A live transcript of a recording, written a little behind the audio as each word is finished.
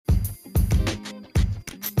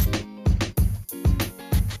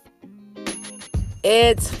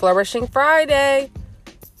It's Flourishing Friday.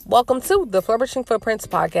 Welcome to the Flourishing Footprints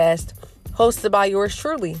podcast, hosted by yours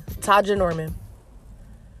truly, Taja Norman.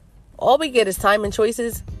 All we get is time and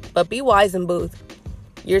choices, but be wise in both.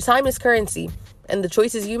 Your time is currency, and the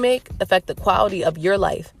choices you make affect the quality of your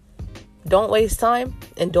life. Don't waste time,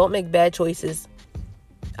 and don't make bad choices.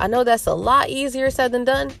 I know that's a lot easier said than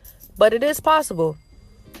done, but it is possible.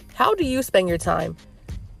 How do you spend your time?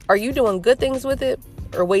 Are you doing good things with it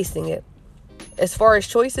or wasting it? As far as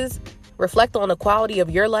choices, reflect on the quality of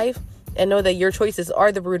your life and know that your choices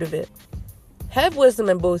are the root of it. Have wisdom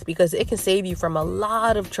in both because it can save you from a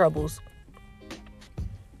lot of troubles.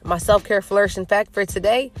 My self-care flourishing fact for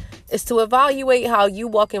today is to evaluate how you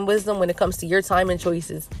walk in wisdom when it comes to your time and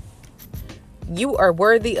choices. You are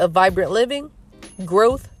worthy of vibrant living,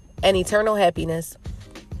 growth, and eternal happiness.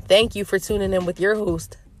 Thank you for tuning in with your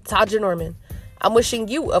host, Taja Norman. I'm wishing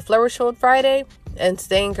you a flourishing Friday and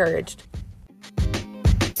stay encouraged.